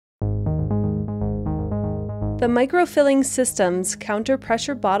The Microfilling Systems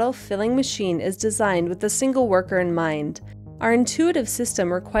counter-pressure bottle filling machine is designed with a single worker in mind. Our intuitive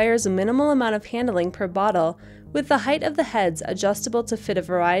system requires a minimal amount of handling per bottle, with the height of the heads adjustable to fit a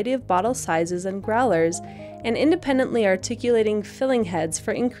variety of bottle sizes and growlers, and independently articulating filling heads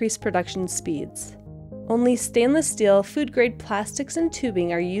for increased production speeds. Only stainless steel, food-grade plastics and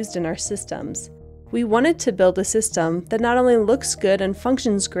tubing are used in our systems. We wanted to build a system that not only looks good and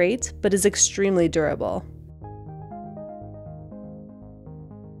functions great, but is extremely durable.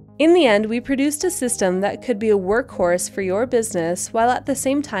 In the end, we produced a system that could be a workhorse for your business while at the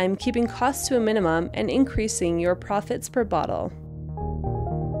same time keeping costs to a minimum and increasing your profits per bottle.